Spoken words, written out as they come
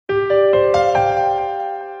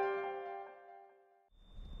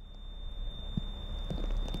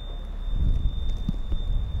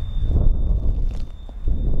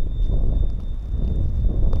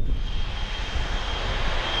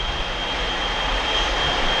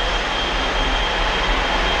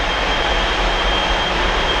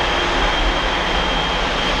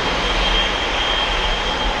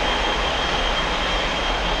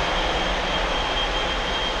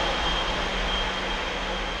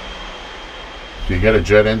You get a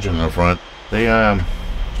jet engine in the front. They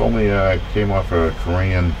told me I came off a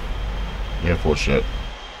Korean Air Force ship.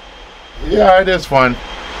 Yeah, it is fun.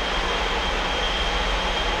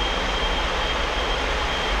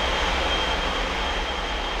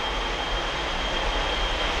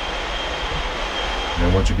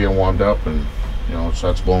 And once you get warmed up and it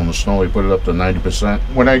starts blowing the snow, you put it up to 90%.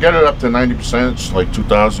 When I get it up to 90%, it's like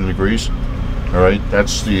 2,000 degrees. All right,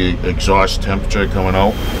 that's the exhaust temperature coming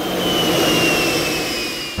out.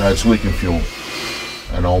 It's leaking fuel.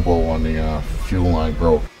 An elbow on the fuel line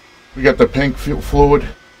broke. We got the pink fuel fluid.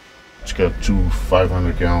 It's got two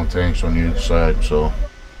 500-gallon tanks on the inside, so it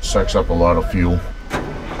sucks up a lot of fuel.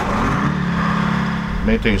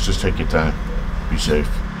 Main thing is just take your time. Be safe.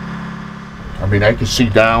 I mean, I can see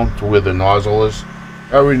down to where the nozzle is.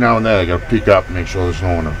 Every now and then I gotta peek up and make sure there's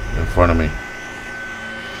no one in front of me.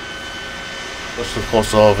 That's the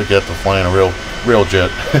closest I'll ever get to flying a real jet.